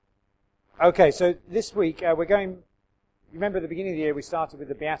Okay, so this week we're going, you remember at the beginning of the year we started with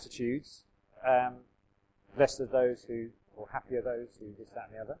the Beatitudes. Blessed are those who, or happy are those who this, that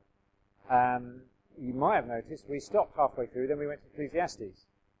and the other. You might have noticed we stopped halfway through, then we went to Ecclesiastes.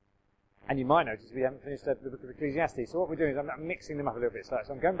 And you might notice we haven't finished the book of Ecclesiastes. So what we're doing is I'm mixing them up a little bit. So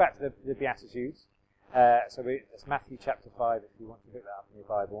I'm going back to the Beatitudes. It's Matthew chapter 5 if you want to pick that up in your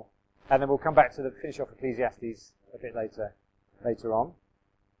Bible. And then we'll come back to finish off Ecclesiastes a bit later on.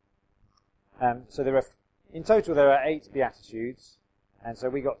 So in total there are 8 Beatitudes. And so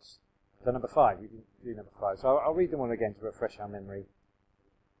we got to number 5. We didn't do number 5. So I'll read them all again to refresh our memory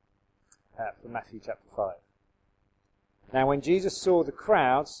from Matthew chapter 5. Now when Jesus saw the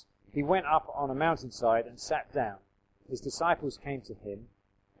crowds, he went up on a mountainside and sat down. His disciples came to him,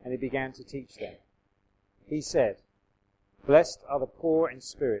 and he began to teach them. He said, "Blessed are the poor in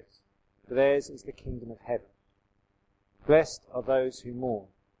spirit, for theirs is the kingdom of heaven. Blessed are those who mourn,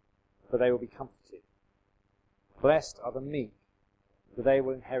 for they will be comforted. Blessed are the meek, for they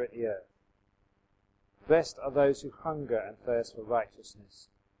will inherit the earth. Blessed are those who hunger and thirst for righteousness,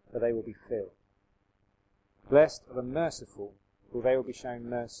 for they will be filled. Blessed are the merciful, for they will be shown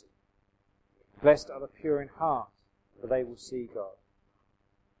mercy. Blessed are the pure in heart, for they will see God.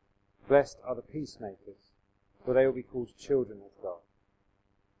 Blessed are the peacemakers, for they will be called children of God.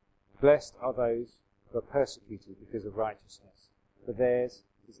 Blessed are those who are persecuted because of righteousness, for theirs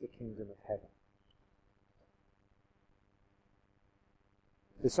is the kingdom of heaven."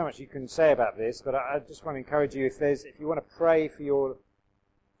 There's so much you can say about this, but I just want to encourage you, if you want to pray for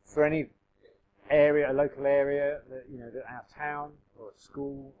any area, a local area, our town or a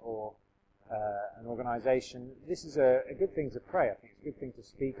school or an organisation, this is a good thing to pray. I think it's a good thing to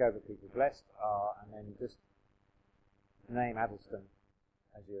speak over people. Blessed are, and then just name Addleston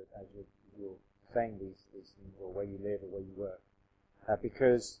as you're saying these things, or where you live or where you work,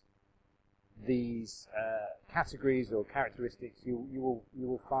 because these categories or characteristics, you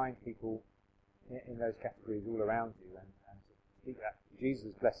will find people in those categories all around you, and to speak that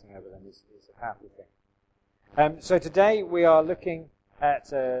Jesus' blessing over them is a powerful thing. So today we are looking at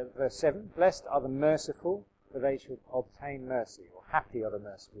verse 7. Blessed are the merciful, for they shall obtain mercy. Or happy are the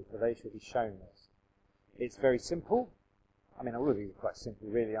merciful, for they shall be shown mercy. It's very simple. I mean, all of these are quite simple,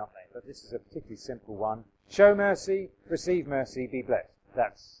 really, aren't they? But this is a particularly simple one. Show mercy, receive mercy, be blessed.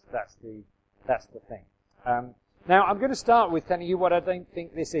 That's the thing. Now, I'm going to start with telling you what I don't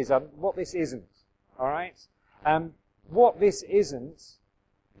think this is, what this isn't. All right? What this isn't,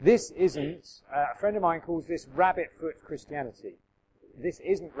 a friend of mine calls this rabbit foot Christianity. This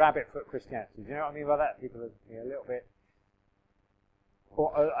isn't rabbit foot Christianity. Do you know what I mean by that? People are a little bit,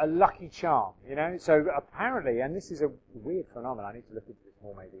 or a lucky charm, So apparently, and this is a weird phenomenon, I need to look into this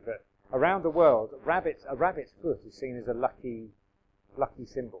more maybe, but around the world, a rabbit's foot is seen as a lucky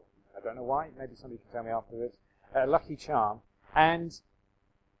symbol. I don't know why. Maybe somebody can tell me afterwards. A lucky charm. And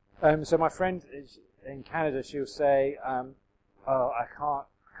so my friend is in Canada, she'll say, I can't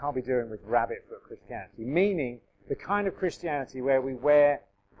be doing with rabbit foot Christianity, meaning the kind of Christianity where we wear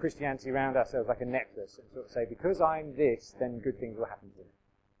Christianity around ourselves like a necklace and sort of say, because I'm this, then good things will happen to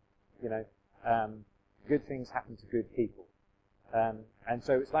me. Good things happen to good people. And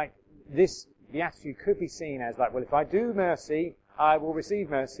so it's like this beatitude could be seen as like, well, if I do mercy, I will receive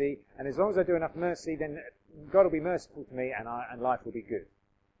mercy, and as long as I do enough mercy, then God will be merciful to me, and life will be good.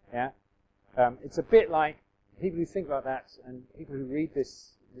 Yeah, it's a bit like people who think like that, and people who read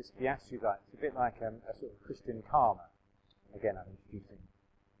this beatitude like it's a bit like a sort of Christian karma. Again, I'm introducing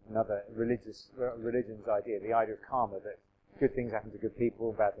another religion's idea, the idea of karma, that good things happen to good people,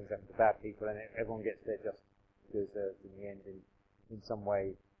 and bad things happen to bad people, and everyone gets their just deserved in the end in some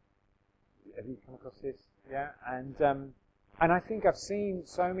way. Have you come across this? Yeah, and I think I've seen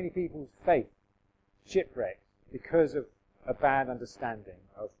so many people's faith shipwrecked because of a bad understanding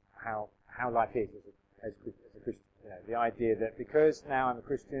of how life is as a Christian. The idea that because now I'm a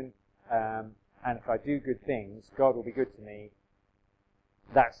Christian, and if I do good things, God will be good to me.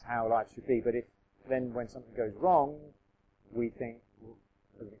 That's how life should be. But if then when something goes wrong, we think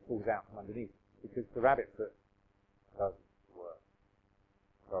everything falls out from underneath because the rabbit foot doesn't work.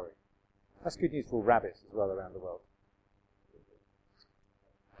 Sorry. That's good news for rabbits as well around the world.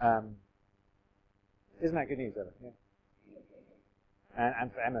 Isn't that good news, Emma? Yeah.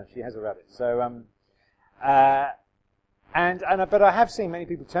 And for Emma, she has a rabbit. So, but I have seen many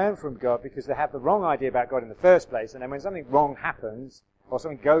people turn from God because they have the wrong idea about God in the first place, and then when something wrong happens or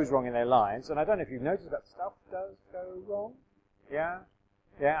something goes wrong in their lives, and I don't know if you've noticed that stuff does go wrong. Yeah.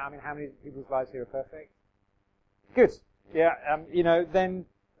 I mean, how many people's lives here are perfect? Good. Yeah.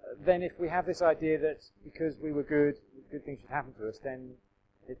 Then if we have this idea that because we were good things should happen to us, then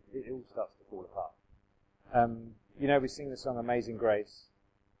it all starts to fall apart. We sing the song Amazing Grace,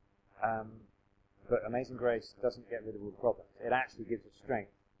 but Amazing Grace doesn't get rid of all the problems. It actually gives us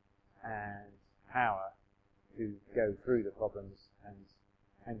strength and power to go through the problems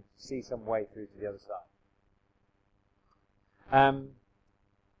and see some way through to the other side.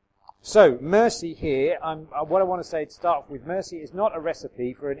 So, mercy here, what I want to say to start off with, mercy is not a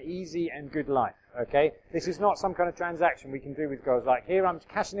recipe for an easy and good life, okay? This is not some kind of transaction we can do with God. It's like, here, I'm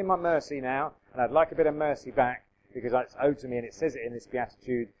cashing in my mercy now, and I'd like a bit of mercy back, because it's owed to me, and it says it in this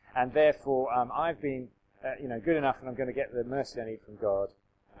Beatitude, and therefore, I've been, good enough, and I'm going to get the mercy I need from God.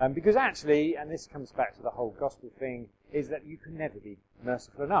 Because actually, and this comes back to the whole gospel thing, is that you can never be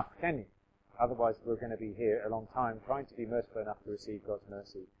merciful enough, can you? Otherwise, we're going to be here a long time trying to be merciful enough to receive God's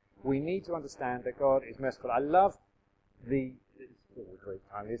mercy. We need to understand that God is merciful. I love it's a great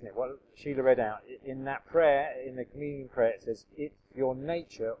time, isn't it? What Sheila read out in that prayer, in the communion prayer, it says, it's your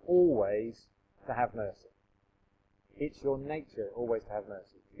nature always to have mercy. It's your nature always to have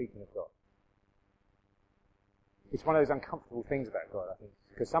mercy, speaking of God. It's one of those uncomfortable things about God, I think,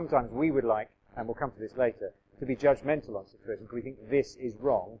 because sometimes we would like, and we'll come to this later, to be judgmental on situations because we think this is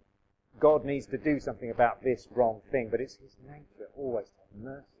wrong. God needs to do something about this wrong thing, but it's his nature always to have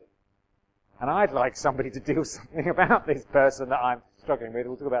mercy. And I'd like somebody to do something about this person that I'm struggling with.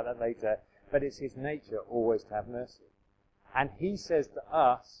 We'll talk about that later. But it's his nature always to have mercy. And he says to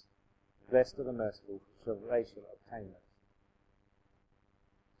us, blessed are the merciful, for they shall obtain mercy.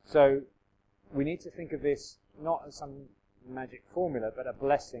 So we need to think of this not as some magic formula, but a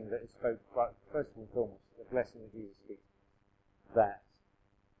blessing that is spoken, first and foremost, the blessing that Jesus speaks, that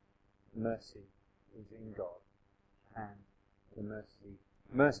mercy is in God, and the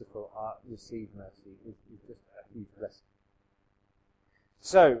merciful receive mercy is just a huge blessing.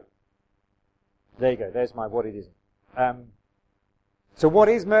 So, there you go. There's my what it isn't. So what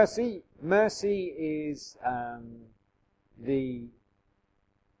is mercy? Mercy is the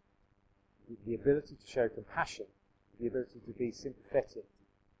ability to show compassion, the ability to be sympathetic.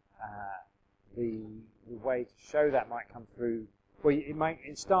 The way to show that might come through. Well,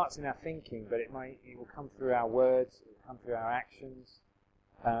 it starts in our thinking, but it will come through our words, it will come through our actions.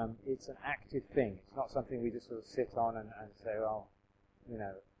 It's an active thing. It's not something we just sort of sit on and say, well,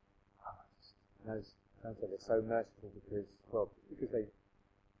 those are so merciful because they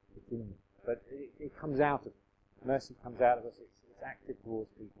didn't. But it comes out of mercy comes out of us. It's active towards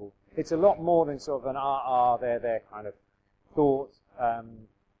people. It's a lot more than sort of an there kind of thought,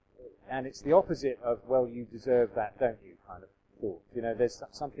 and it's the opposite of, well, you deserve that, don't you, kind of thought. There's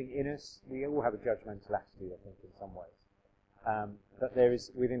something in us. We all have a judgmental attitude, I think, in some ways. But there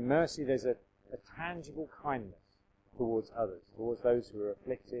is, within mercy, there's a tangible kindness towards others, towards those who are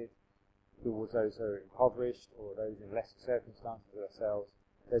afflicted, towards those who are impoverished, or those in lesser circumstances than ourselves.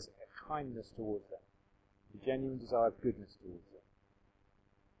 There's a kindness towards them, a genuine desire of goodness towards them.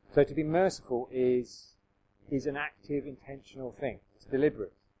 So to be merciful is an active, intentional thing. It's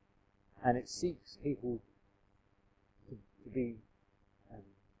deliberate, and it seeks people to be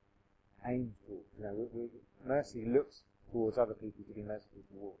aimed towards. Mercy looks towards other people to be merciful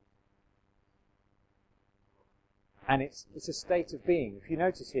towards. And it's a state of being. If you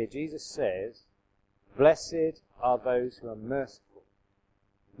notice here, Jesus says, blessed are those who are merciful.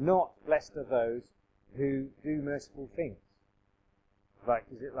 Not blessed are those who do merciful things.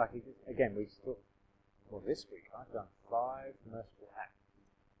 Again, we thought, well, this week I've done 5 merciful acts.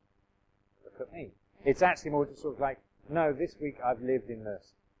 Look at me. It's actually more just sort of like, no, this week I've lived in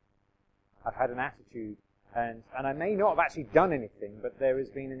mercy. I've had an attitude, and I may not have actually done anything, but there has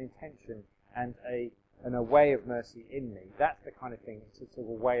been an intention and a way of mercy in me. That's the kind of thing. It's a sort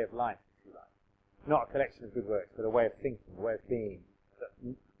of a way of life, if you like. Not a collection of good works, but a way of thinking, a way of being.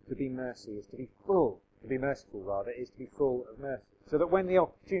 To be mercy is to be full. To be merciful, rather, is to be full of mercy. So that when the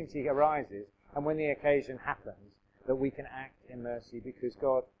opportunity arises, and when the occasion happens, that we can act in mercy, because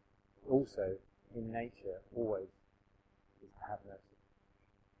God also, in nature, always is to have mercy.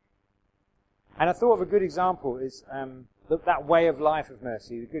 And I thought of a good example is that way of life of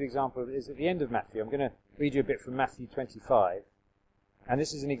mercy. A good example is at the end of Matthew. I'm going to read you a bit from Matthew 25. And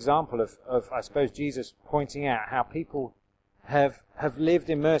this is an example of I suppose, Jesus pointing out how people have lived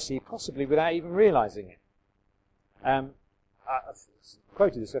in mercy, possibly without even realizing it. I've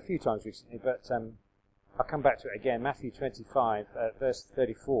quoted this a few times recently, but I'll come back to it again. Matthew 25, verse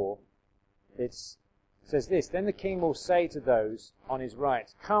 34. It says this, then the king will say to those on his right,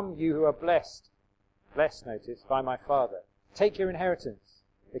 come, you who are blessed, notice, by my Father. Take your inheritance,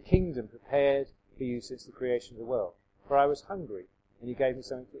 the kingdom prepared for you since the creation of the world. For I was hungry, and you gave me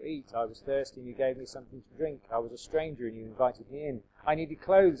something to eat. I was thirsty, and you gave me something to drink. I was a stranger, and you invited me in. I needed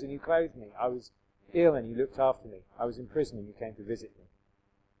clothes, and you clothed me. I was ill, and you looked after me. I was in prison, and you came to visit me.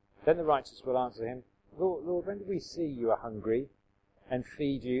 Then the righteous will answer him, Lord, when did we see you are hungry and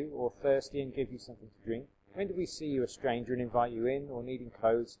feed you, or thirsty and give you something to drink? When did we see you a stranger and invite you in, or needing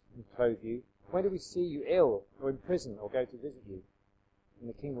clothes and clothe you? When did we see you ill, or in prison, or go to visit you? And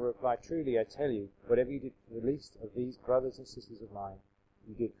the king will reply, truly I tell you, whatever you did for the least of these brothers and sisters of mine,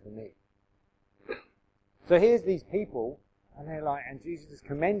 you did for me. So here's these people, and they're like, and Jesus is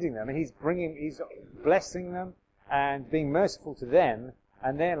commending them, and he's blessing them and being merciful to them,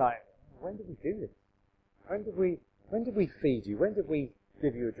 and they're like, when did we do this? When did we feed you? When did we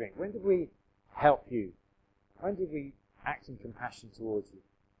give you a drink? When did we help you? When did we act in compassion towards you?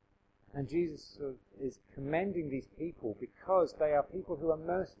 And Jesus sort of is commending these people because they are people who are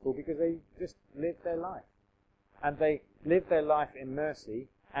merciful, because they just live their life. And they live their life in mercy,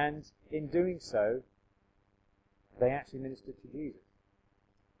 and in doing so, they actually minister to Jesus.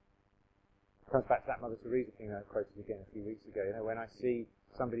 It comes back to that Mother Teresa thing that I quoted again a few weeks ago. You know, when I see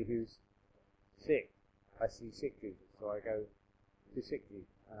somebody who's sick, I see sick Jesus, so I go to sick Jesus.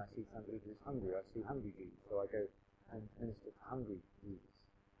 And I see somebody who's hungry, I see hungry Jesus, so I go and minister to hungry Jesus.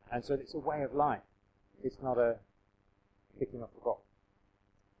 And so it's a way of life. It's not a picking off a box.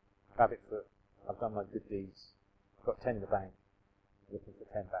 Rabbit foot, I've done my good deeds, I've got 10 in the bank, looking for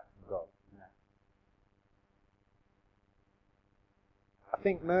 10 back from God. No. I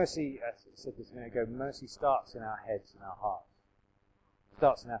think mercy, as I said this a minute ago, mercy starts in our heads and our hearts. It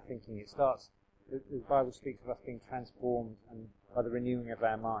starts in our thinking. It starts, the Bible speaks of us being transformed and by the renewing of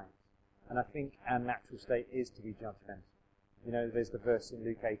our minds. And I think our natural state is to be judgmental. You know, there's the verse in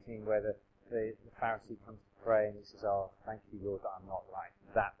Luke 18 where the Pharisee comes to pray and he says, oh, thank you, Lord, that I'm not like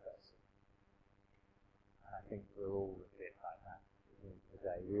that person. And I think we're all a bit like that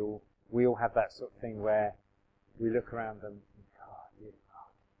today. We all have that sort of thing where we look around and think,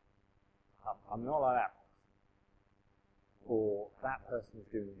 I'm not like that person. Or that person is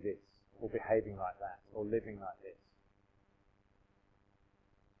doing this, or behaving like that, or living like this.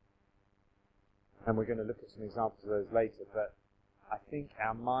 And we're going to look at some examples of those later, but I think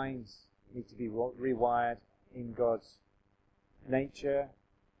our minds need to be rewired in God's nature.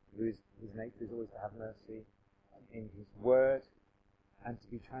 His nature is always to have mercy, in His Word, and to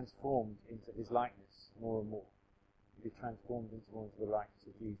be transformed into His likeness more and more. To be transformed into the likeness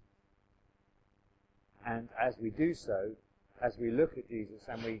of Jesus. And as we do so, as we look at Jesus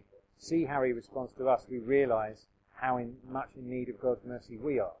and we see how He responds to us, we realize how much in need of God's mercy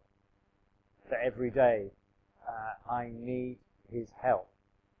we are. That every day I need His help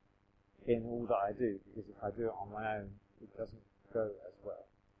in all that I do, because if I do it on my own, it doesn't go as well.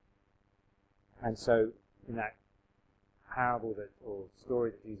 And so, in that parable or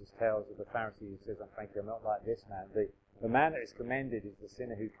story that Jesus tells of the Pharisee who says, frankly, I'm not like this man, the man that is commended is the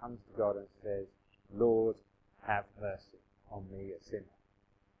sinner who comes to God and says, Lord, have mercy on me, a sinner.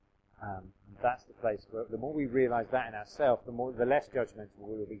 And that's the place where the more we realize that in ourselves, the less judgmental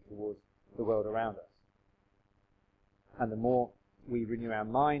we will be towards the world around us. And the more we renew our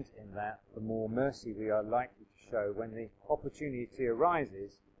mind in that, the more mercy we are likely to show when the opportunity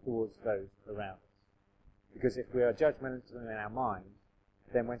arises towards those around us. Because if we are judgmental in our mind,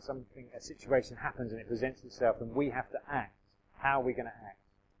 then when a situation happens and it presents itself and we have to act, how are we going to act?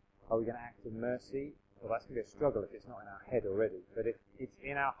 Are we going to act in mercy? Well, that's going to be a struggle if it's not in our head already. But if it's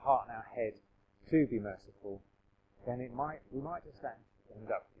in our heart and our head to be merciful, then we might just end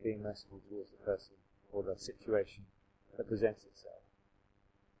up being merciful towards the person or the situation that presents itself.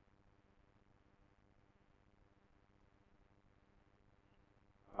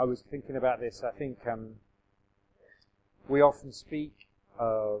 I was thinking about this. I think we often speak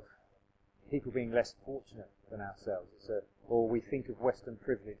of people being less fortunate than ourselves. Or we think of Western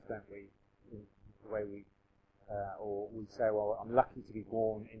privilege, don't we? In the way or we say, well, I'm lucky to be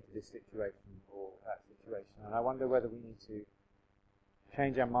born into this situation or that situation. And I wonder whether we need to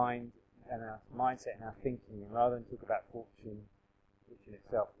change our mind and our mindset and our thinking, and rather than talk about fortune, which in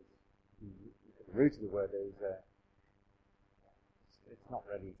itself is the root of the word, it's not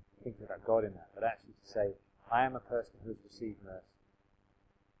really thinking about God in that, but actually to say, I am a person who has received mercy,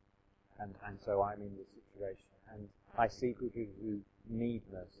 and so I'm in this situation, and I see people who need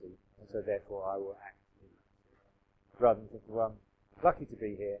mercy, and so therefore I will act in mercy. Rather than thinking, well, I'm lucky to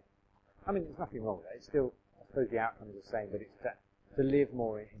be here. I mean, there's nothing wrong with that. It's still, I suppose the outcome is the same, but it's to live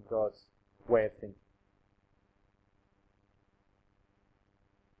more in God's way of thinking.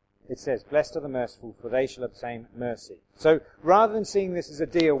 It says, blessed are the merciful, for they shall obtain mercy. So rather than seeing this as a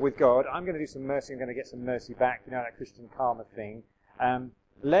deal with God, I'm going to do some mercy, I'm going to get some mercy back, you know, that Christian karma thing,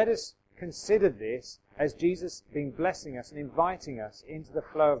 Let us consider this as Jesus being blessing us and inviting us into the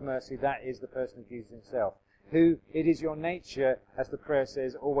flow of mercy that is the person of Jesus himself, who it is your nature, as the prayer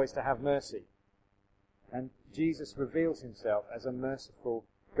says, always to have mercy. And Jesus reveals himself as a merciful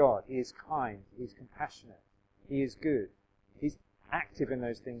God. He is kind, he is compassionate, he is good. He's active in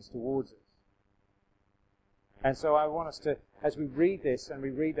those things towards us. And so I want us to, as we read this and we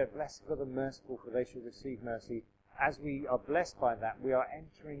read that blessed are the merciful, for they shall receive mercy, as we are blessed by that, we are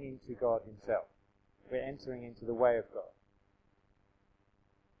entering into God himself. We're entering into the way of God.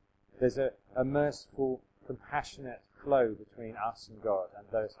 There's a merciful, compassionate flow between us and God, and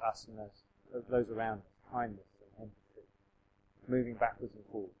those around us. Kindness and empathy, moving backwards and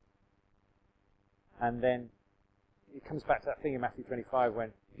forwards. And then it comes back to that thing in Matthew 25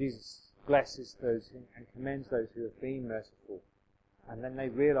 when Jesus blesses those and commends those who have been merciful. And then they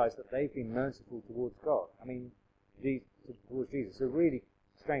realize that they've been merciful towards God. I mean, towards Jesus. It's a really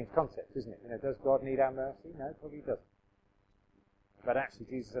strange concept, isn't it? You know, does God need our mercy? No, probably doesn't. But actually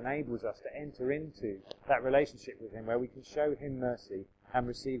Jesus enables us to enter into that relationship with him where we can show him mercy and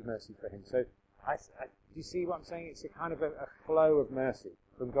receive mercy for him. So do you see what I'm saying? It's a kind of a flow of mercy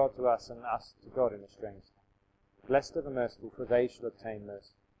from God to us and us to God in a strange way. Blessed are the merciful, for they shall obtain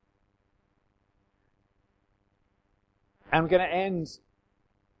mercy. And I'm going to end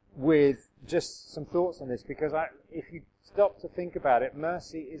with just some thoughts on this, because if you stop to think about it,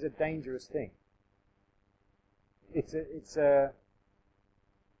 mercy is a dangerous thing. It's a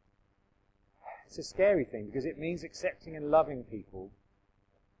scary thing, because it means accepting and loving people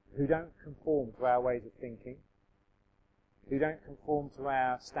who don't conform to our ways of thinking, who don't conform to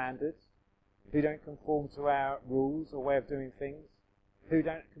our standards, who don't conform to our rules or way of doing things, who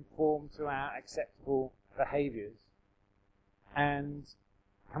don't conform to our acceptable behaviours. And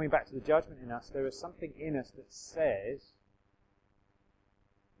coming back to the judgment in us, there is something in us that says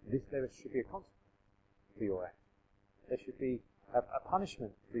there should be a consequence for your act. There should be a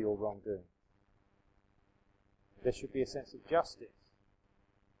punishment for your wrongdoing. There should be a sense of justice.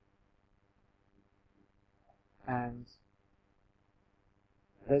 And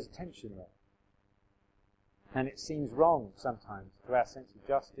there's tension there. And it seems wrong sometimes to our sense of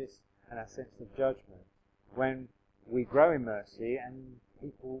justice and our sense of judgment when we grow in mercy and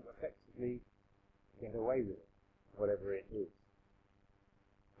people effectively get away with it, whatever it is.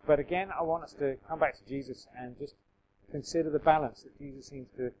 But again, I want us to come back to Jesus and just consider the balance that Jesus seems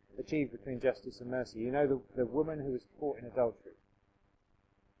to achieve between justice and mercy. You know, the woman who was caught in adultery.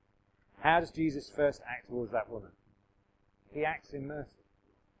 How does Jesus first act towards that woman? He acts in mercy,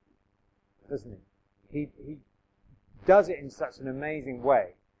 doesn't he? He does it in such an amazing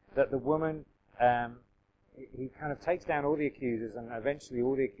way that the woman, he kind of takes down all the accusers, and eventually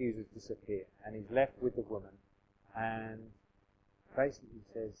all the accusers disappear, and he's left with the woman, and basically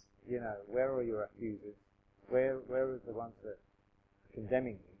says, you know, where are your accusers? Where are the ones that are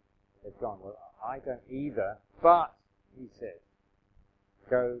condemning you? They've gone. Well, I don't either, but, he says,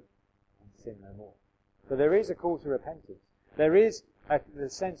 go and sin no more. So there is a call to repentance. There is the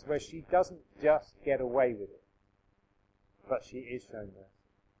sense where she doesn't just get away with it, but she is shown mercy.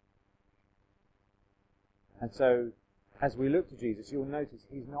 And so, as we look to Jesus, you'll notice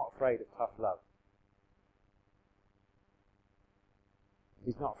he's not afraid of tough love.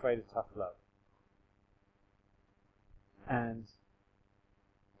 He's not afraid of tough love. And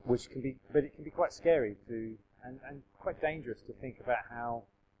which can be, but it can be quite scary to, and quite dangerous to think about how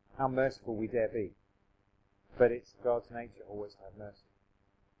merciful we dare be. But it's God's nature always to have mercy.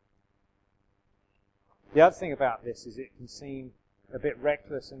 The other thing about this is it can seem a bit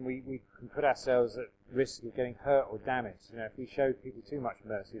reckless, and we can put ourselves at risk of getting hurt or damaged. You know, if we show people too much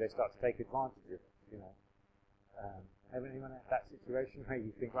mercy, they start to take advantage of it. You know, have anyone had that situation where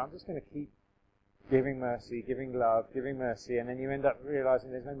you think, well, I'm just going to keep giving mercy, giving love, giving mercy, and then you end up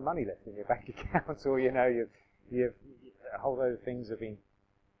realizing there's no money left in your bank account, or you know, you've a whole load of things have been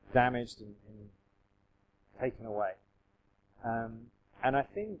damaged and taken away. And I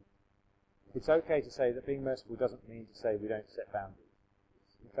think it's okay to say that being merciful doesn't mean to say we don't set boundaries.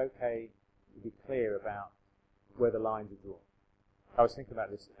 It's okay to be clear about where the lines are drawn. I was thinking about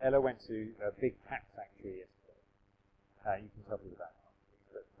this. Ella went to a big cat factory yesterday. You can tell me about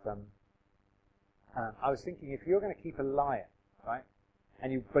it. But I was thinking, if you're going to keep a lion, right,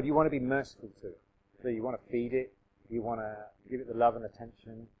 but you want to be merciful to it, so you want to feed it, you want to give it the love and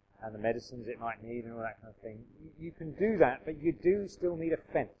attention and the medicines it might need and all that kind of thing, you can do that, but you do still need a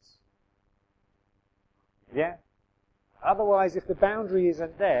fence. Yeah? Otherwise, if the boundary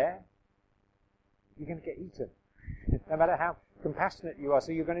isn't there, you're going to get eaten. no matter how compassionate you are.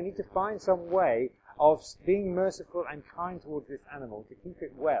 So you're going to need to find some way of being merciful and kind towards this animal to keep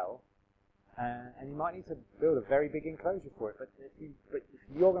it well. And you might need to build a very big enclosure for it. But if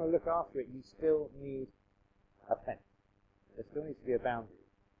you're going to look after it, you still need a fence. There still needs to be a boundary.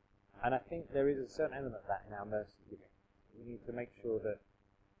 And I think there is a certain element of that in our mercy giving. We need to make sure that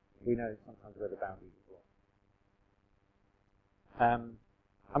we know sometimes where the boundaries are.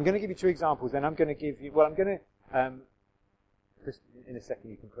 I'm going to give you two examples, and I'm going to give you, just in a second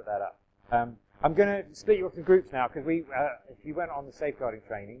you can put that up. I'm going to split you up in groups now, because if you went on the safeguarding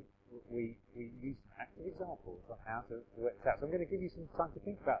training, we used active examples on how to work it out. So I'm going to give you some time to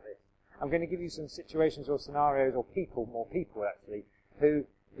think about this. I'm going to give you some situations or scenarios or more people actually, who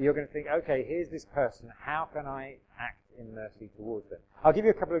you're going to think, okay, here's this person, how can I act in mercy towards them? I'll give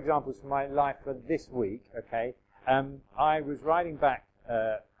you a couple of examples from my life for this week, okay? I was riding back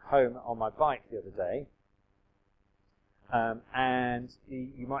home on my bike the other day, and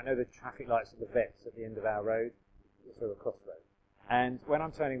you might know the traffic lights at the vets at the end of our road, sort of a crossroad. And when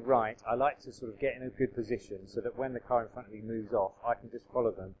I'm turning right, I like to sort of get in a good position so that when the car in front of me moves off, I can just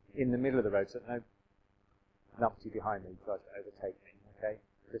follow them in the middle of the road so that no numpty behind me tries to overtake me, okay?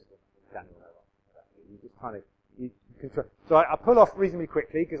 This one, Daniel, you just kind of, you control. So I pull off reasonably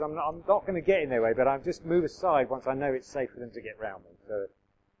quickly because I'm not going to get in their way, but I just move aside once I know it's safe for them to get round me. So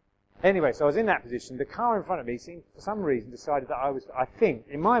anyway, so I was in that position. The car in front of me seemed, for some reason, decided that I think,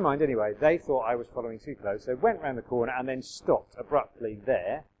 in my mind anyway, they thought I was following too close. So went round the corner and then stopped abruptly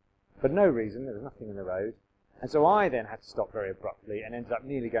there, for no reason. There was nothing in the road. And so I then had to stop very abruptly and ended up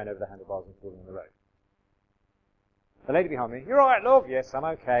nearly going over the handlebars and falling on the road. The lady behind me, "You're all right, love?" "Yes, I'm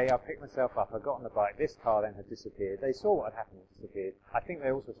okay." I picked myself up. I got on the bike. This car then had disappeared. They saw what had happened and disappeared. I think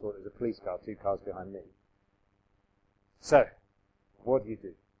they also saw it was a police car, 2 cars behind me. So, what do?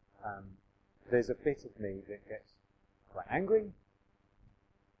 There's a bit of me that gets quite angry.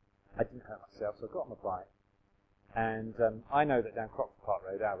 I didn't hurt myself, so I got on the bike. And I know that down Croxton Park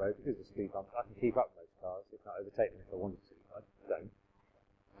Road, our road, because of the speed bumps, I can keep up with those cars, if not overtake them if I wanted to. I don't.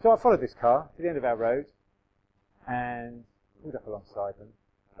 So I followed this car to the end of our road and pulled up alongside them.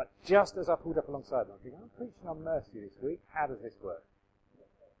 But just as I pulled up alongside them, I'm thinking, I'm preaching on mercy this week. How does this work?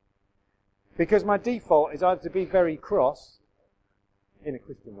 Because my default is either to be very cross, in a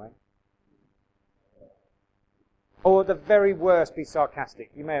Christian way, or at the very worst be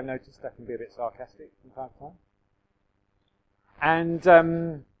sarcastic. You may have noticed I can be a bit sarcastic from time to time.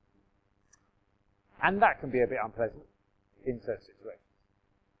 And that can be a bit unpleasant in certain situations.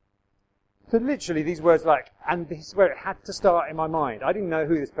 So literally these words like, and this is where it had to start in my mind. I didn't know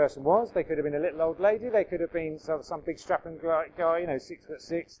who this person was. They could have been a little old lady. They could have been some big strapping guy,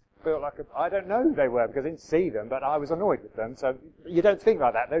 6'6", built like I don't know who they were because I didn't see them, but I was annoyed with them. So you don't think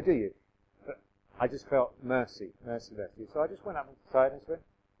like that though, do you? But I just felt mercy. So I just went up on the side and said,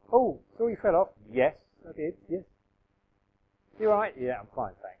 "Oh, so you fell off?" "Yes, I did, yes." "You all right?" "Yeah, I'm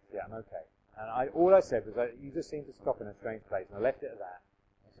fine, thanks. Yeah, I'm okay." And all I said was, "You just seem to stop in a strange place," and I left it at that.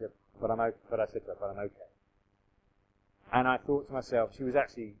 I said, but I said to her, "But I'm okay." And I thought to myself, she was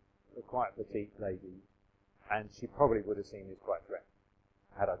actually a quite petite lady, and she probably would have seen me as quite threatening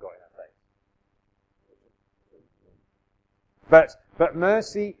had I got in her face. But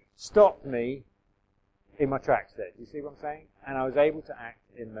mercy stopped me in my tracks there. Do you see what I'm saying? And I was able to act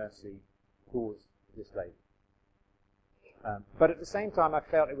in mercy towards this lady. But at the same time, I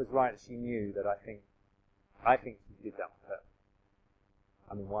felt it was right that she knew that I think she did that on purpose.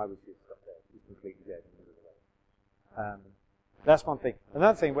 I mean, why would she have stopped there? She's completely dead in the middle of the road. That's one thing.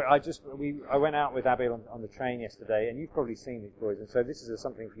 Another thing, I went out with Abby on the train yesterday, and you've probably seen these boys, and so this is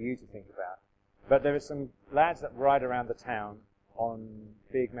something for you to think about. But there are some lads that ride around the town on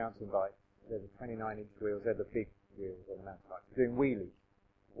big mountain bikes. They're the 29-inch wheels. They're the big wheels on the mountain bikes. They're doing wheelies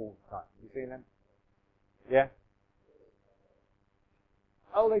all the time. You seen them? Yeah?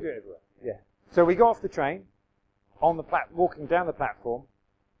 Oh, they do it everywhere. Yeah. So we got off the train, walking down the platform,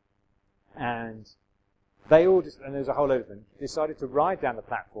 and they all and there's a whole load of them, decided to ride down the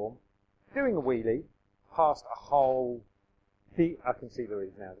platform, doing a wheelie, past a whole... I can see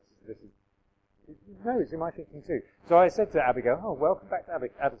Louise now. No, it's in my thinking too. So I said to Abigail, "Oh, welcome back to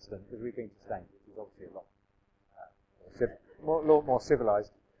Addleston," because we've been to Staines, which is obviously a lot more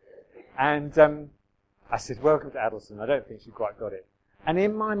civilized. And I said, "Welcome to Addleston." I don't think she quite got it. And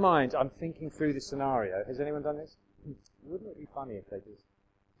in my mind, I'm thinking through this scenario. Has anyone done this? Wouldn't it be funny if they just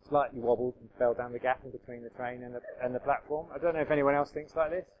slightly wobbled and fell down the gap in between the train and the platform? I don't know if anyone else thinks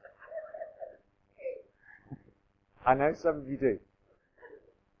like this. I know some of you do.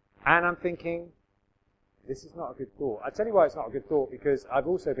 And I'm thinking, this is not a good thought. I tell you why it's not a good thought, because I've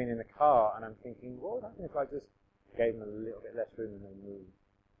also been in the car and I'm thinking, what would happen if I just gave them a little bit less room and they moved.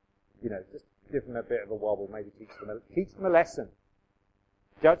 You know, just give them a bit of a wobble, maybe teach them a lesson.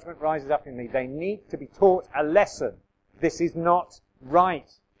 Judgment rises up in me. They need to be taught a lesson. This is not right,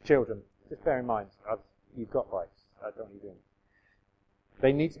 children. Just bear in mind, you've got rights. I don't want you doing it.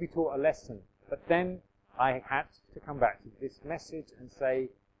 They need to be taught a lesson. But then I had to come back to this message and say,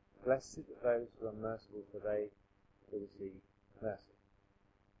 blessed are those who are merciful, for they will receive mercy.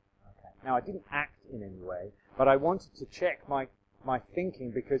 Okay. Now, I didn't act in any way, but I wanted to check my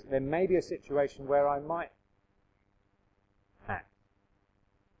thinking, because there may be a situation where I might act.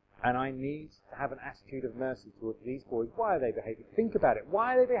 And I need to have an attitude of mercy towards these boys. Why are they behaving? Think about it.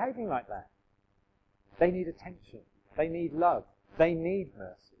 Why are they behaving like that? They need attention. They need love. They need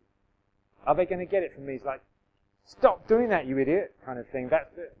mercy. Are they going to get it from me? It's like, stop doing that, you idiot, kind of thing. That's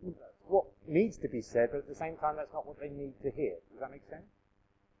what needs to be said, but at the same time, that's not what they need to hear. Does that make sense?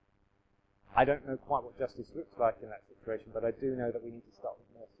 I don't know quite what justice looks like in that situation, but I do know that we need to start with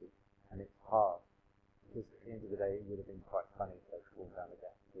mercy. And it's hard. Because at the end of the day, it would have been quite funny if they fallen down the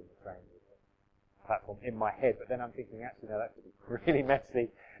gap in the train with the platform in my head. But then I'm thinking, actually, no, that could be really messy.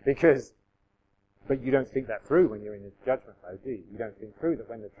 But you don't think that through when you're in the judgment mode, do you? You don't think through that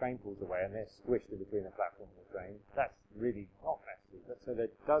when the train pulls away and they're squished in between the platform and the train. That's really not messy. So there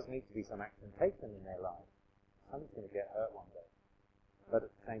does need to be some action taken in their lives. Someone's going to get hurt one day. But at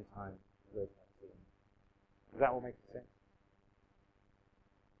the same time, does that all make sense?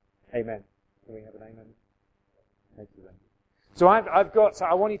 Amen. Can we have an amen? Thank you, then. So so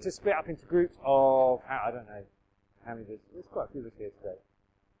I want you to split up into groups of, I don't know how many, there's quite a few of us here today.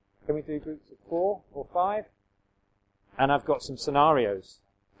 Can we do groups of 4 or 5? And I've got some scenarios.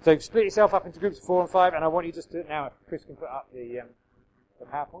 So split yourself up into groups of 4 and 5, and I want you just to, now if Chris can put up the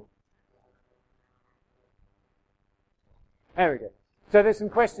PowerPoint. There we go. So there's some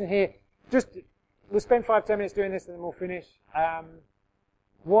questions here. We'll spend 5-10 minutes doing this and then we'll finish.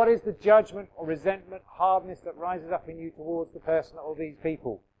 What is the judgment or resentment, hardness that rises up in you towards the person or these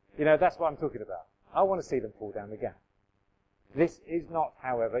people? You know, that's what I'm talking about. I want to see them fall down the gap. This is not,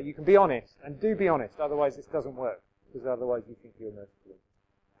 however, you can be honest, and do be honest, otherwise this doesn't work, because otherwise you think you're merciful.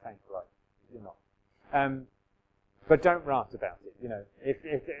 Thanks, right. You're not. But don't rant about it, you know. If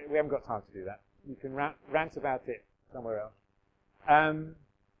we haven't got time to do that. You can rant about it somewhere else.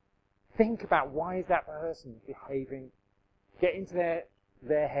 Think about, why is that person behaving? Get into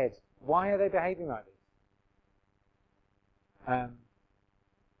their head. Why are they behaving like this?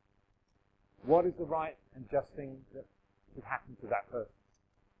 What is the right and just thing that could happen to that person?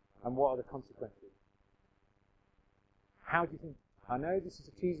 And what are the consequences? How do you think, I know this is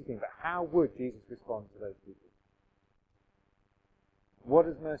a cheesy thing, but how would Jesus respond to those people? What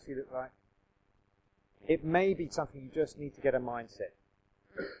does mercy look like? It may be something you just need to get a mindset.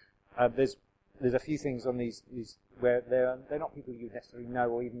 There's a few things on these where they're not people you necessarily know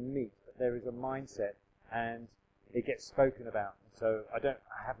or even meet, but there is a mindset and it gets spoken about. So I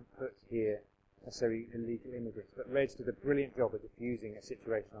haven't put here necessarily illegal immigrants, but Reg did a brilliant job of diffusing a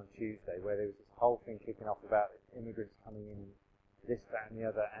situation on Tuesday where there was this whole thing kicking off about immigrants coming in, this, that, and the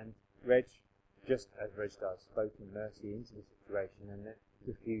other, and Reg, just as Reg does, spoke in mercy into the situation and it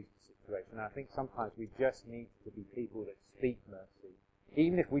diffused the situation. And I think sometimes we just need to be people that speak mercy,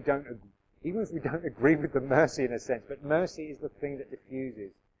 even if we don't agree with the mercy in a sense, but mercy is the thing that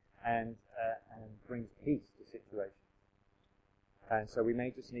diffuses and brings peace to situations. And so we may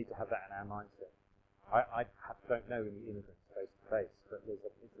just need to have that in our mindset. I don't know any immigrants face to face, but it's a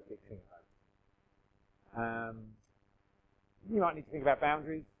big thing. You might need to think about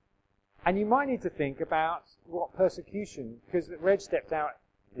boundaries, and you might need to think about what persecution, because Reg stepped out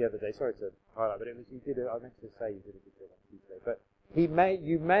the other day. Sorry to highlight, but I meant to say you did a good job on Tuesday, but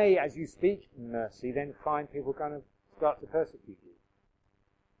you may, as you speak mercy, then find people kind of start to persecute you.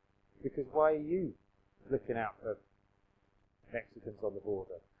 Because why are you looking out for Mexicans on the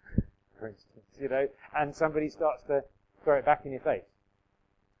border, for instance, you know, and somebody starts to throw it back in your face?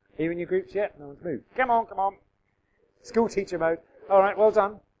 Are you in your groups yet? No one's moved. Come on. School teacher mode. All right, well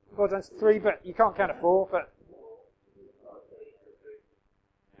done. Well done. It's 3, but you can't count at 4, but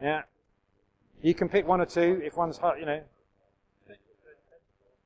yeah. You can pick 1 or 2 if one's hard, you know.